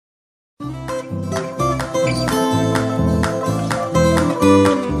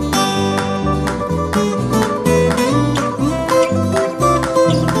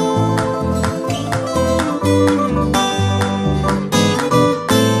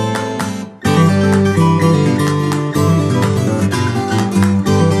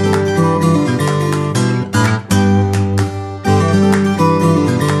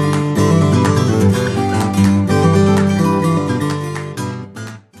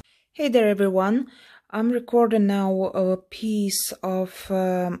Hey there everyone, I'm recording now a piece of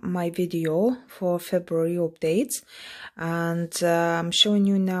my video for February updates, and I'm showing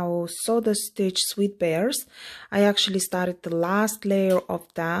you now Soda Stitch Sweet Bears. I actually started the last layer of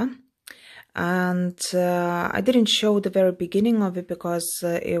that, and I didn't show the very beginning of it because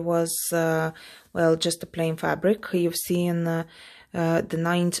it was well, just a plain fabric. You've seen the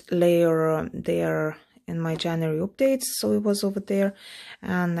 9th layer there in my January updates, so it was over there,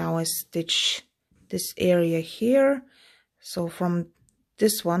 and now I stitch this area here. So from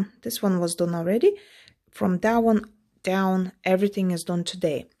this one was done already. From that one down, everything is done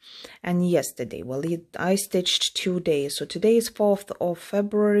today and yesterday. Well, I stitched 2 days, so today is 4th of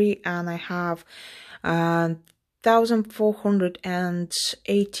February, and I have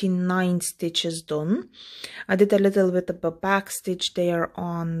 1489 stitches done. I did a little bit of a back stitch there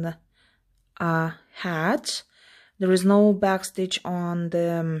on hat. There is no back stitch on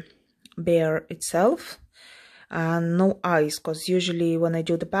the bear itself, and no eyes, because usually when I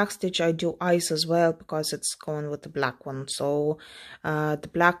do the back stitch I do eyes as well because it's going with the black one. So the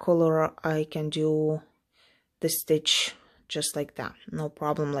black color I can do the stitch just like that, no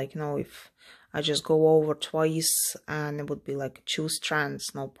problem. Like, you know, if I just go over twice and it would be like 2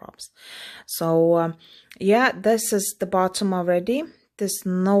 strands, no problems. So yeah, this is the bottom already. There's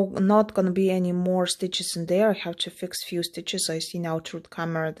not gonna be any more stitches in there. I have to fix few stitches. I see now through the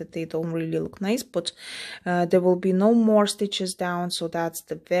camera that they don't really look nice, but there will be no more stitches down, so that's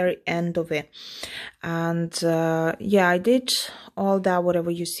the very end of it. And yeah, I did all that, whatever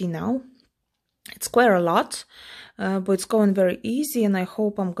you see now. It's quite a lot, but it's going very easy, and I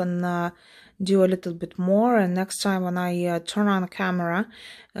hope I'm gonna do a little bit more. And next time when I turn on the camera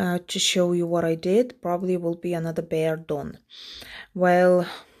to show you what I did, probably will be another bear done. Well,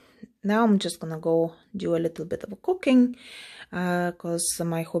 now I'm just gonna go do a little bit of a cooking because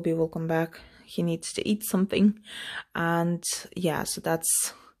my hubby will come back. He needs to eat something, and yeah, so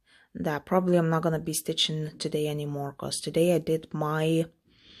that's that. Probably I'm not gonna be stitching today anymore because today I did my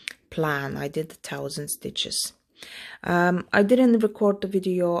plan. I did 1,000 stitches. I didn't record the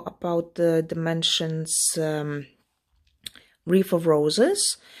video about the dimensions wreath of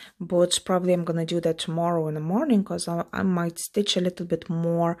roses, but probably I'm gonna do that tomorrow in the morning because I might stitch a little bit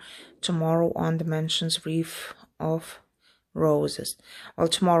more tomorrow on dimensions wreath of roses. Well,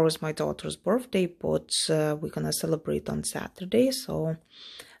 tomorrow is my daughter's birthday, but we're gonna celebrate on Saturday, so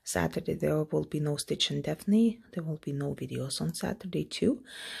Saturday there will be no stitching. Definitely there will be no videos on Saturday too.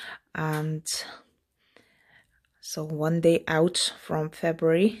 And so 1 day out from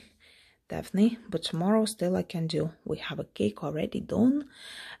February, definitely, but tomorrow still I can do. We have a cake already done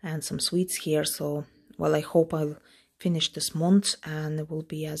and some sweets here, so well, I hope I'll finish this month and it will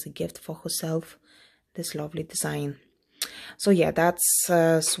be as a gift for herself, this lovely design. So yeah, that's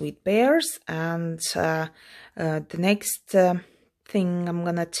Sweet Bears, and the next thing I'm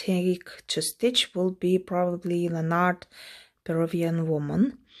gonna take to stitch will be probably Leonard Peruvian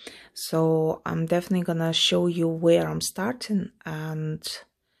Woman. So I'm definitely gonna show you where I'm starting and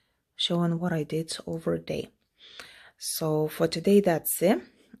showing what I did over a day. So for today, that's it.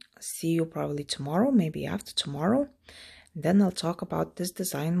 See you probably tomorrow, maybe after tomorrow. Then I'll talk about this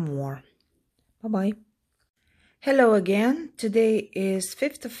design more. Bye-bye. Hello again. Today is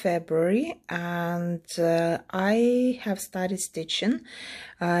 5th of February, and I have started stitching.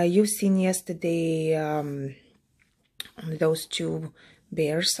 You've seen yesterday those 2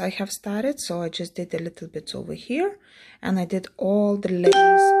 bears I have started, so I just did a little bit over here, and I did all the lace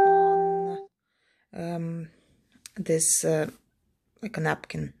on this like a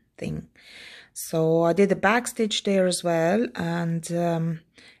napkin thing. So I did a back stitch there as well, and it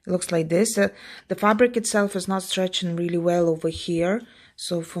looks like this. The fabric itself is not stretching really well over here,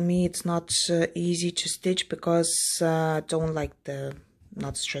 so for me it's not easy to stitch because I don't like the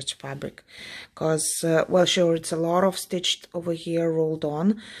not stretched fabric, because well, sure, it's a lot of stitched over here rolled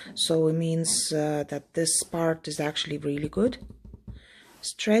on, so it means that this part is actually really good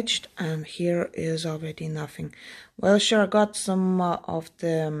stretched, and here is already nothing. Well, sure, I got some of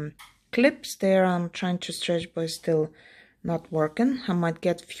the clips there. I'm trying to stretch, but it's still not working. I might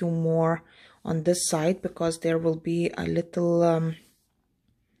get a few more on this side because there will be a little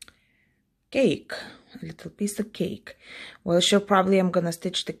cake, a little piece of cake. Well, sure, probably I'm gonna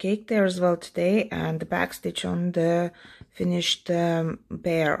stitch the cake there as well today, and the back stitch on the finished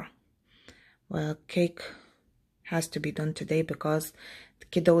bear. Well, cake has to be done today because the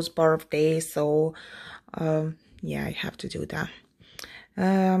kiddo's birthday, so yeah, I have to do that.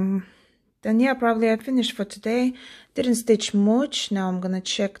 Then yeah, probably I finished for today. Didn't stitch much. Now I'm gonna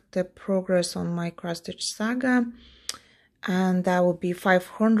check the progress on my cross stitch saga. and that would be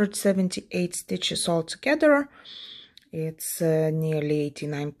 578 stitches altogether. It's nearly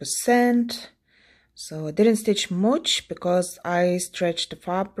 89%. So I didn't stitch much because I stretched the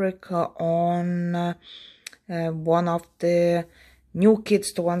fabric on one of the new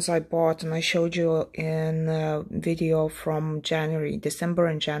kits, the ones I bought, and I showed you in a video from December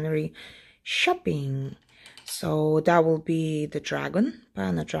and January shopping. So that will be the dragon,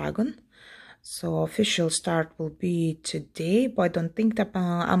 Pana dragon. So official start will be today, but I don't think that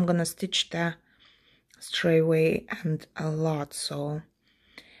I'm gonna stitch that straight away and a lot. So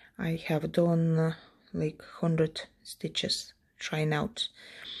I have done like 100 stitches trying out.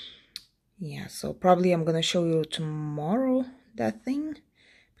 Yeah, so probably I'm gonna show you tomorrow that thing,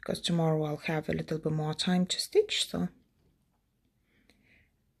 because tomorrow I'll have a little bit more time to stitch. So,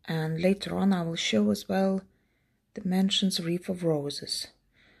 and later on I will show as well Dimensions Wreath of Roses.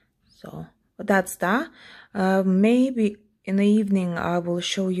 So, but that's that. Maybe in the evening I will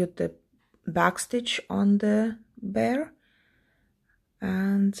show you the backstitch on the bear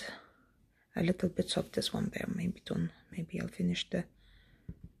and a little bit of this one bear. Maybe I'll finish the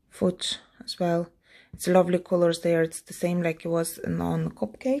foot as well. It's lovely colors there. It's the same like it was on the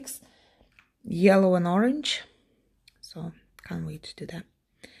cupcakes, yellow and orange. So can't wait to do that.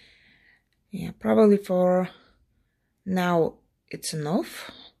 Yeah, probably for now it's enough.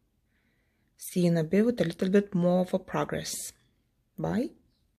 See you in a bit with a little bit more of a progress. Bye.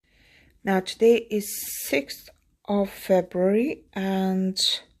 Now today is 6th of February and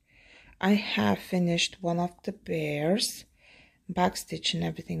I have finished one of the bears, backstitch and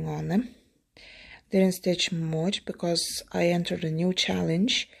everything on them. Didn't stitch much because I entered a new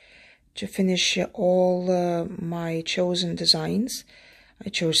challenge to finish all my chosen designs. I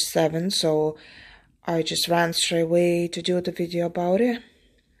chose 7, so I just ran straight away to do the video about it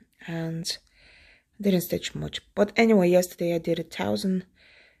and didn't stitch much. But anyway, yesterday I did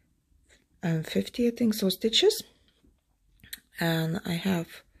 1,050, I think so, stitches, and I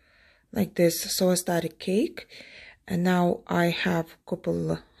have like this. So I started cake, and now I have a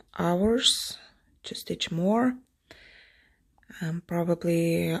couple hours to stitch more, and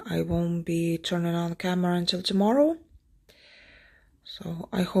probably I won't be turning on the camera until tomorrow. So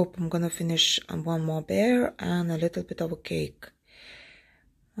I hope I'm gonna finish on one more bear and a little bit of a cake.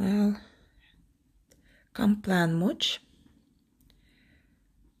 Well, can't plan much.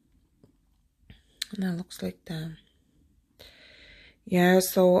 And that looks like that. Yeah,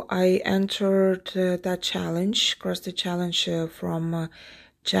 so I entered that challenge, cross stitch challenge from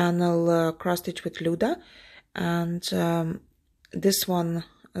channel Cross Stitch with Luda, and this one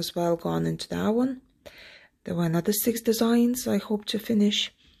as well gone into that one. There were another 6 designs I hope to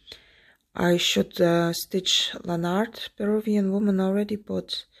finish. I should stitch Lanard Peruvian woman already,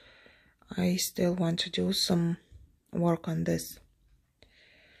 but I still want to do some work on this.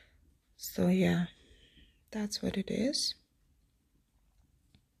 So yeah, that's what it is.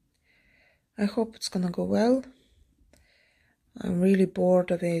 I hope it's gonna go well. I'm really bored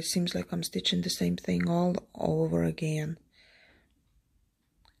of it. It seems like I'm stitching the same thing all over again.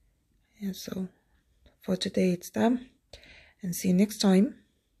 And so for today it's done, and see you next time.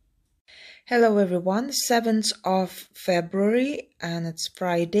 Hello everyone, 7th of February and it's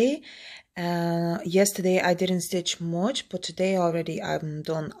Friday. Yesterday I didn't stitch much, but today already I've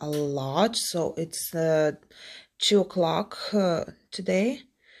done a lot. So it's 2 o'clock today.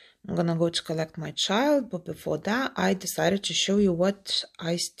 I'm gonna go to collect my child, but before that I decided to show you what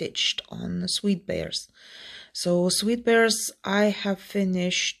I stitched on Sweet Bears. So Sweet Bears, I have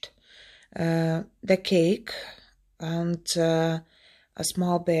finished the cake and a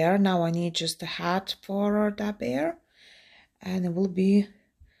small bear. Now I need just a hat for that bear, and it will be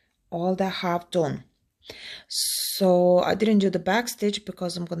all that half done. So I didn't do the back stitch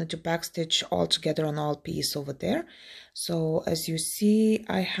because I'm gonna do back stitch all together on all piece over there. So as you see,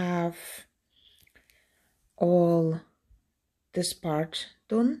 I have all this part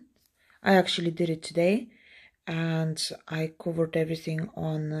done. I actually did it today, and I covered everything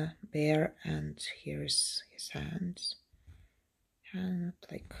on bear, and here's his hands,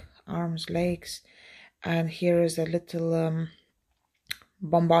 like arms, legs, and here is a little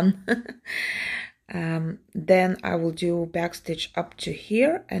bonbon. Then I will do back stitch up to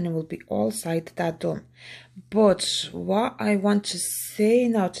here, and it will be all side that done. But what I want to say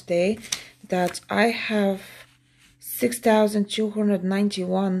now today, that I have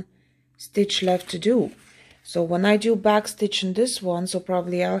 6,291 stitch left to do. So when I do back stitch in this one, so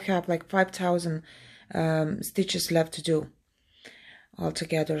probably I'll have like 5,000 stitches left to do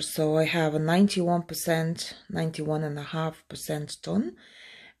altogether. So I have a 91%, 91.5% done,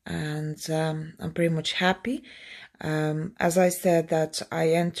 and I'm pretty much happy. As I said that I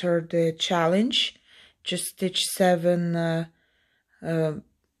entered the challenge, just stitch 7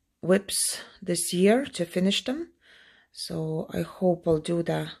 whips this year to finish them. So I hope I'll do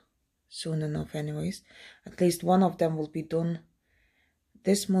that soon enough anyways. At least one of them will be done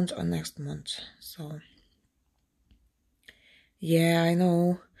this month or next month. So yeah, I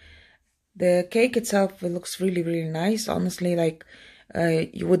know. The cake itself, it looks really, really nice. Honestly, like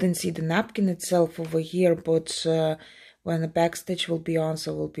you wouldn't see the napkin itself over here, but when the back stitch will be on,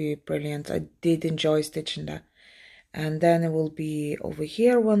 so it will be brilliant. I did enjoy stitching that. And then it will be over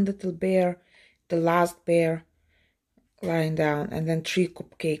here, one little bear, the last bear lying down, and then 3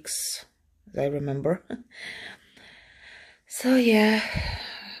 cupcakes, as I remember. So yeah,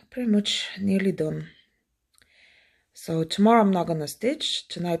 pretty much nearly done. So tomorrow I'm not gonna stitch.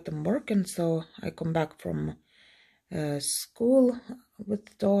 Tonight I'm working, so I come back from school with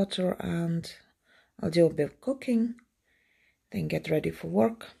the daughter and I'll do a bit of cooking, then get ready for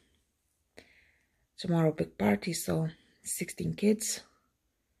work. Tomorrow big party, so 16 kids.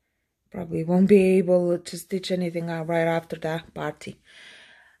 Probably won't be able to stitch anything out right after that party.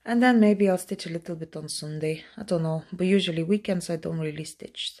 And then maybe I'll stitch a little bit on Sunday. I don't know, but usually weekends I don't really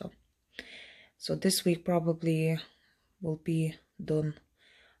stitch. So this week probably will be done,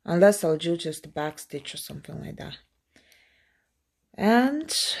 unless I'll do just the back stitch or something like that.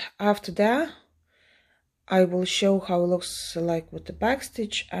 And after that I will show how it looks like with the back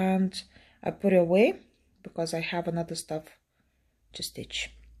stitch, and I put it away because I have another stuff to stitch.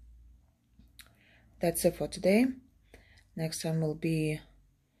 That's it for today. Next time will be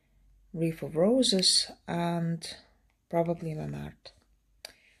Wreath of Roses and probably Lanard.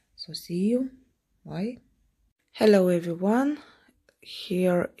 So see you. Bye. Hello everyone.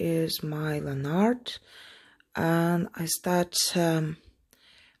 Here is my Lanard, and I start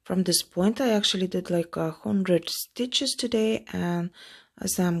from this point. I actually did like 100 stitches today, and I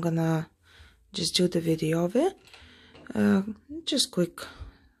said I'm gonna just do the video of it. Just quick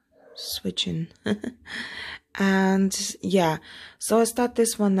switching. And yeah, so I start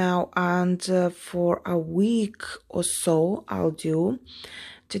this one now, and for a week or so I'll do.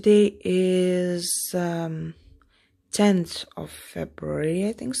 Today is 10th of February,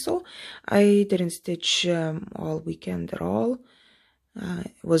 I think so. I didn't stitch all weekend at all.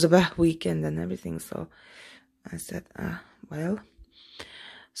 It was a bad weekend and everything, so I said, well.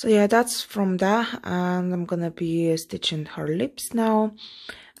 So yeah, that's from that, and I'm gonna be stitching her lips now.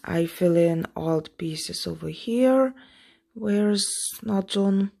 I fill in all the pieces over here where it's not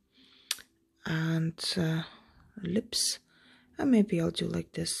done, and lips, and maybe I'll do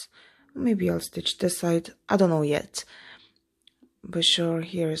like this. Maybe I'll stitch this side, I don't know yet. But sure,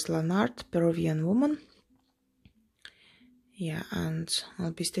 here is Lanard, Peruvian woman. Yeah, and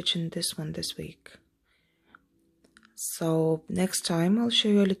I'll be stitching this one this week. So next time I'll show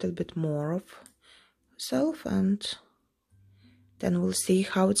you a little bit more of herself, and then we'll see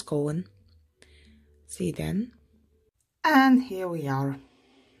how it's going. See you then. And here we are.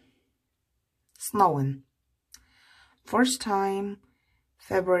 Snowing. First time,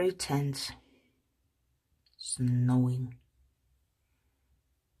 February 10th. Snowing.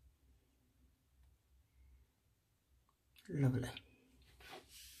 Lovely.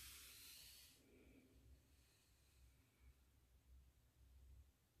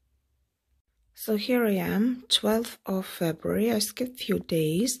 So here I am, 12th of February. I skipped a few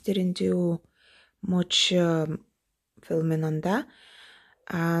days, didn't do much filming on that.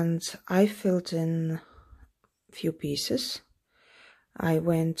 And I filled in a few pieces. I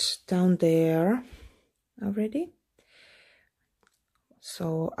went down there already.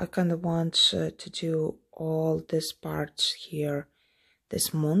 So I kind of want to do all this part here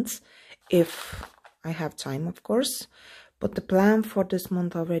this month, if I have time, of course. But the plan for this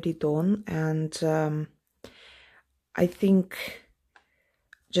month already done, and I think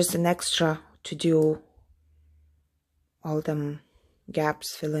just an extra to do all them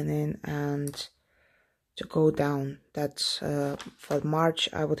gaps filling in and to go down. That for March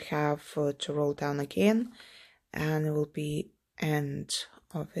I would have to roll down again, and it will be end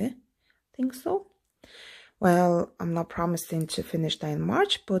of it. I think so. Well, I'm not promising to finish that in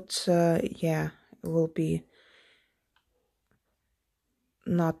March, but yeah, it will be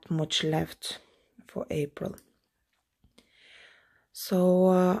not much left for April.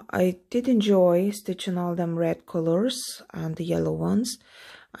 So I did enjoy stitching all them red colors and the yellow ones.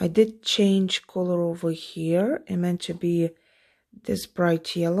 I did change color over here. It meant to be this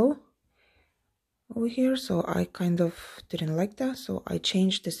bright yellow over here, so I kind of didn't like that, so I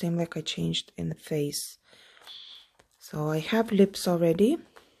changed the same like I changed in the face. So I have lips already.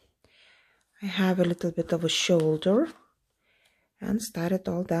 I have a little bit of a shoulder and started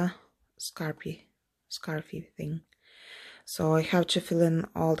all the scarfy thing. So I have to fill in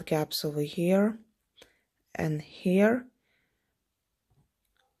all the gaps over here and here.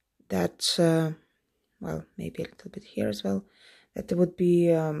 That's well, maybe a little bit here as well. That would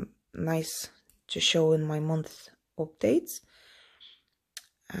be nice to show in my month updates.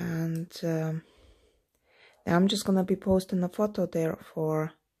 And now I'm just gonna be posting a photo there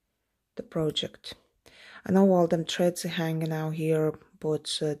for the project. I know all them threads are hanging out here, but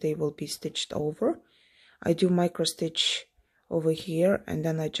they will be stitched over. I do micro stitch over here, and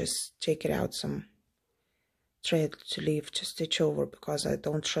then I just take it out some thread to leave to stitch over, because I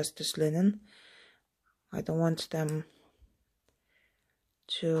don't trust this linen. I don't want them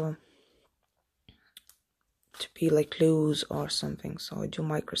to be like loose or something, so I do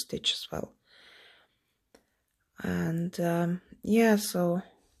micro stitch as well. And yeah, so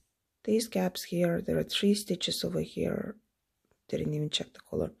these gaps here, there are 3 stitches over here. Didn't even check the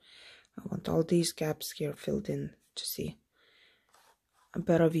color. I want all these gaps here filled in to see a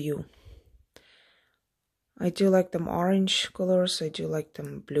better view. I do like them orange colors, I do like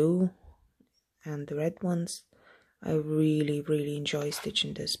them blue and the red ones. I really enjoy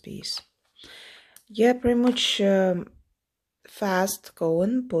stitching this piece. Yeah, pretty much fast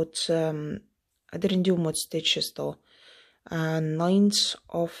going, but I didn't do much stitches though. 9th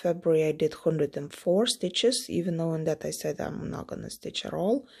of February I did 104 stitches, even knowing that I said I'm not gonna stitch at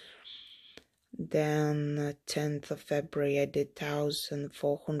all. Then 10th of February I did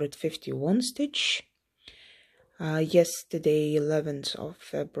 1451 stitch. Yesterday 11th of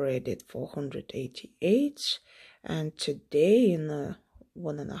February I did 488, and today in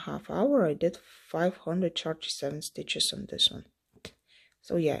 1.5 hours I did 537 stitches on this one.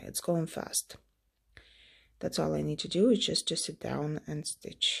 So yeah, it's going fast. That's all I need to do, is just to sit down and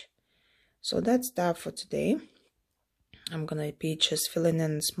stitch. So that's that for today. I'm gonna be just filling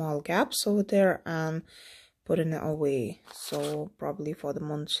in small gaps over there and putting it away. So probably for the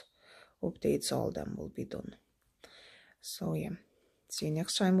month updates, all of them will be done. So yeah, see you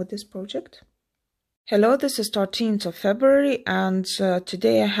next time with this project. Hello, this is 13th of February, and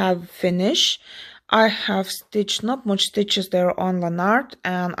today I have finished. I have stitched not much stitches there on Lanard,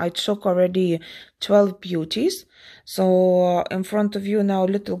 and I took already 12 beauties. So in front of you now,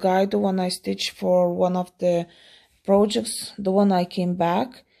 little guy, the one I stitched for one of the projects, the one I came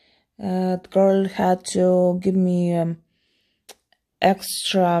back. The girl had to give me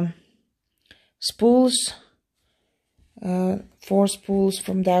extra spools, 4 spools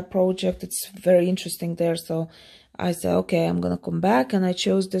from that project. It's very interesting there, so I said, okay, I'm gonna come back, and I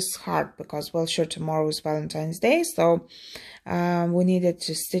chose this heart because, well, sure, tomorrow is Valentine's Day, so we needed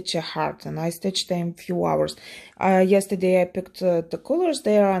to stitch a heart, and I stitched them in a few hours. Yesterday I picked the colors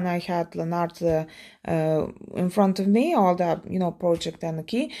there, and I had Leonard in front of me, all the, you know, project and the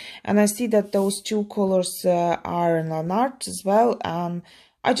key, and I see that those 2 colors are in Leonard as well, and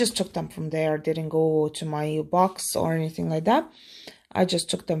I just took them from there. Didn't go to my box or anything like that. I just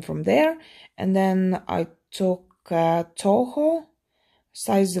took them from there, and then I took Toho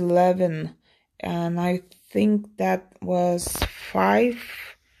size 11, and I think that was 5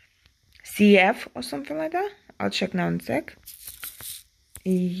 CF or something like that. I'll check now in a sec.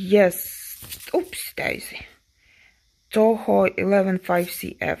 Yes, oops daisy, Toho 11 5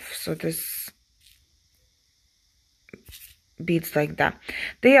 CF. So this beads like that.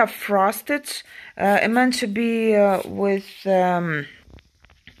 They are frosted. It meant to be with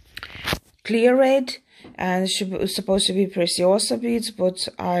clear red, and it was supposed to be Preciosa beads, but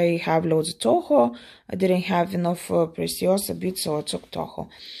I have loads of Toho. I didn't have enough Preciosa beads, so I took Toho.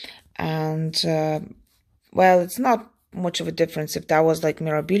 And well, it's not much of a difference if that was like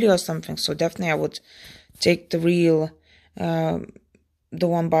Mirabilia or something, so definitely I would take the real, the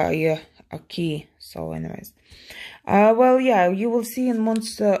one by a key. So anyways, well, yeah, you will see in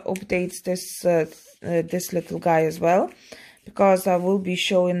months updates this little guy as well, because I will be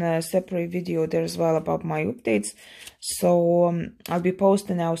showing a separate video there as well about my updates. So I'll be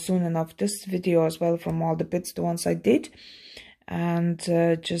posting now soon enough this video as well from all the bits, the ones I did. And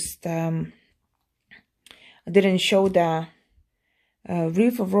just I didn't show the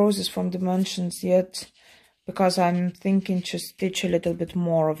wreath of roses from Dimensions yet, because I'm thinking to stitch a little bit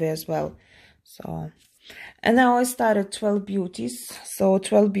more of it as well. So, and now I started 12 beauties. So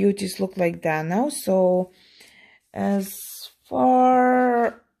 12 beauties look like that now. So as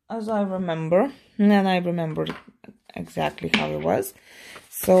far as I remember, and I remember exactly how it was,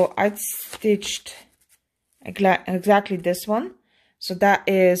 so I stitched exactly this one. So that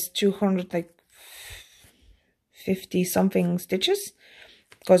is 250 something stitches.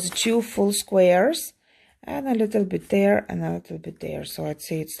 because the 2 full squares and a little bit there and a little bit there. So I'd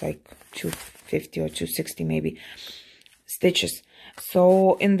say it's like 250 or 260 maybe stitches.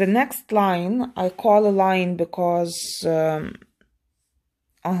 So in the next line, I call a line because I'll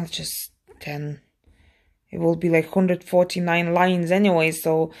just 10. It will be like 149 lines anyway.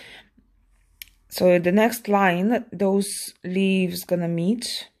 So the next line, those leaves gonna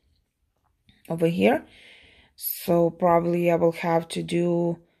meet over here. So probably I will have to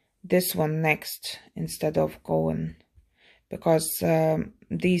do this one next instead of going, because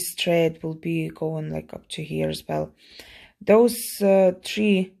these thread will be going like up to here as well. Those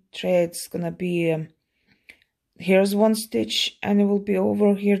 3 threads gonna be here's 1 stitch, and it will be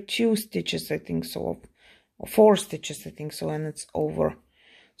over here 2 stitches, I think so, or 4 stitches, I think so, and it's over,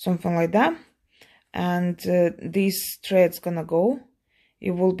 something like that. And these threads gonna go.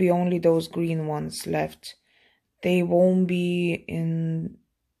 It will be only those green ones left. They won't be in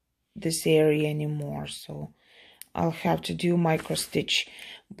this area anymore, so I'll have to do micro stitch,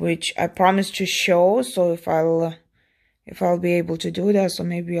 which I promised to show. So if I'll be able to do that, so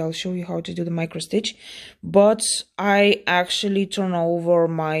maybe I'll show you how to do the micro stitch. But I actually turn over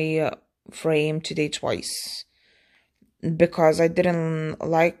my frame today twice, because I didn't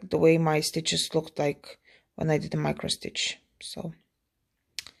like the way my stitches looked like when I did the micro stitch. So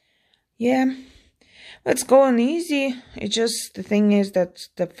yeah, it's going easy. It's just, the thing is that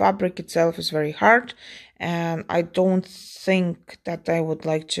the fabric itself is very hard, and I don't think that I would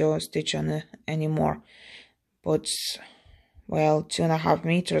like to stitch on it anymore. But well, 2.5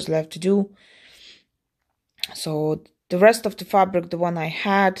 meters left to do. So the rest of the fabric, the one I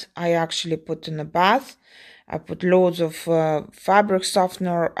had, I actually put in a bath. I put loads of fabric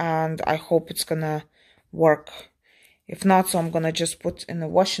softener, and I hope it's gonna work. If not, so I'm gonna just put in the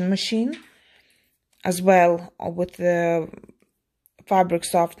washing machine as well with the fabric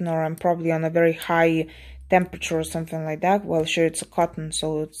softener, and probably on a very high temperature or something like that. Well, sure, it's a cotton,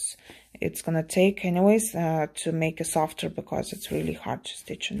 so it's gonna take anyways to make it softer, because it's really hard to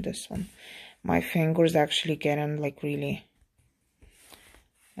stitch in this one. My fingers actually getting like really,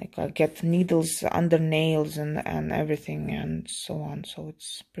 like I get needles under nails and everything and so on, so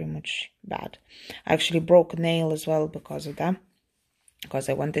it's pretty much bad. I actually broke a nail as well because of that, because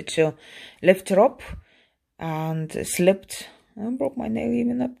I wanted to lift it up and it slipped. I broke my nail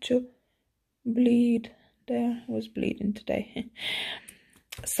even up to bleed. There, I was bleeding today.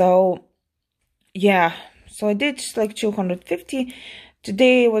 So yeah, so I did like 250.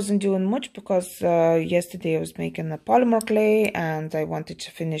 Today I wasn't doing much because yesterday I was making a polymer clay, and I wanted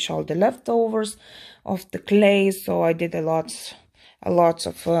to finish all the leftovers of the clay, so I did a lot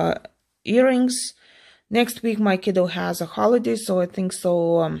of earrings. Next week my kiddo has a holiday, so I think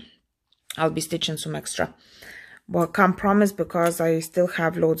so I'll be stitching some extra. Well, can't promise because I still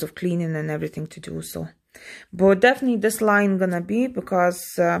have loads of cleaning and everything to do. So, but definitely this line gonna be,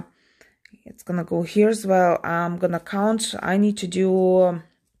 because it's gonna go here as well. I'm gonna count. I need to do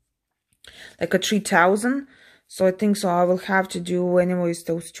like a 3,000. So I think so I will have to do anyways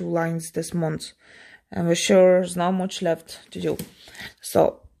those 2 lines this month. And we're sure there's not much left to do.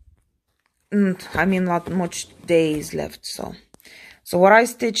 So I mean not much days left. So what I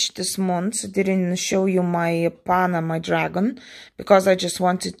stitched this month, I didn't show you my Pana, my dragon, because I just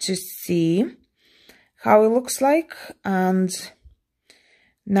wanted to see how it looks like. And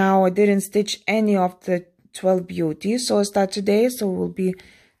now I didn't stitch any of the 12 beauties, so I start today, so we'll be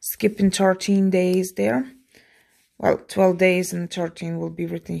skipping 13 days there. Well, 12 days and 13 will be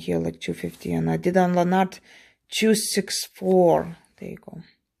written here like 250, and I did on Lanart 264. There you go.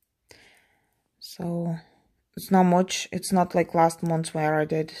 So it's not much. It's not like last month where I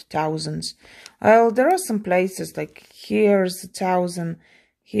did thousands. Well, there are some places like here's 1,000,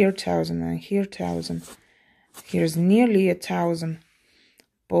 here 1,000, and here 1,000. Here's nearly 1,000.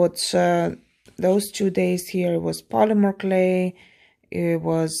 But those 2 days here, it was polymer clay, it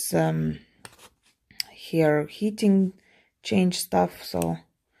was here heating change stuff, so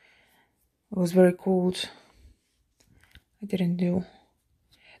it was very cold. I didn't do,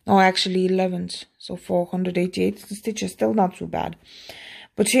 no, actually 11th, so 488 stitches, still not too bad.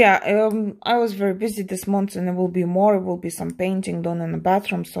 But yeah, I was very busy this month, and there will be more. It will be some painting done in the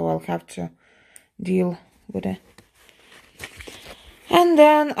bathroom, so I'll have to deal with it. And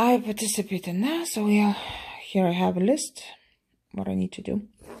then I participate in that. So yeah, here I have a list what I need to do.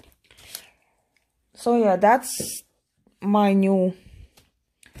 So yeah, that's my new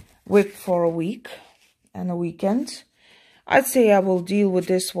wig for a week and a weekend. I'd say I will deal with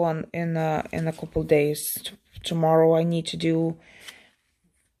this one in a couple days. Tomorrow I need to do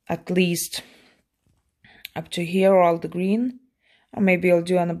at least up to here all the green. Or maybe I'll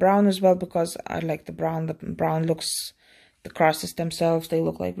do on the brown as well, because I like the brown. The brown looks, the crosses themselves, they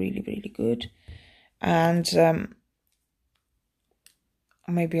look like really, really good. And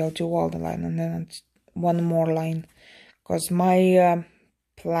maybe I'll do all the line and then one more line, because my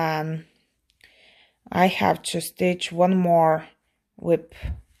plan, I have to stitch one more whip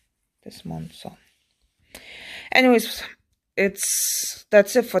this month. So anyways,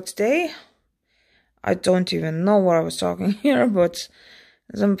 that's it for today. I don't even know what I was talking here, but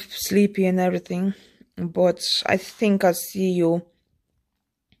I'm sleepy and everything. But I think I'll see you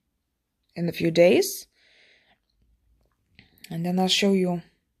in a few days, and then I'll show you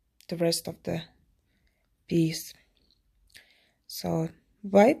the rest of the piece. So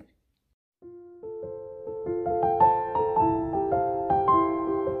bye.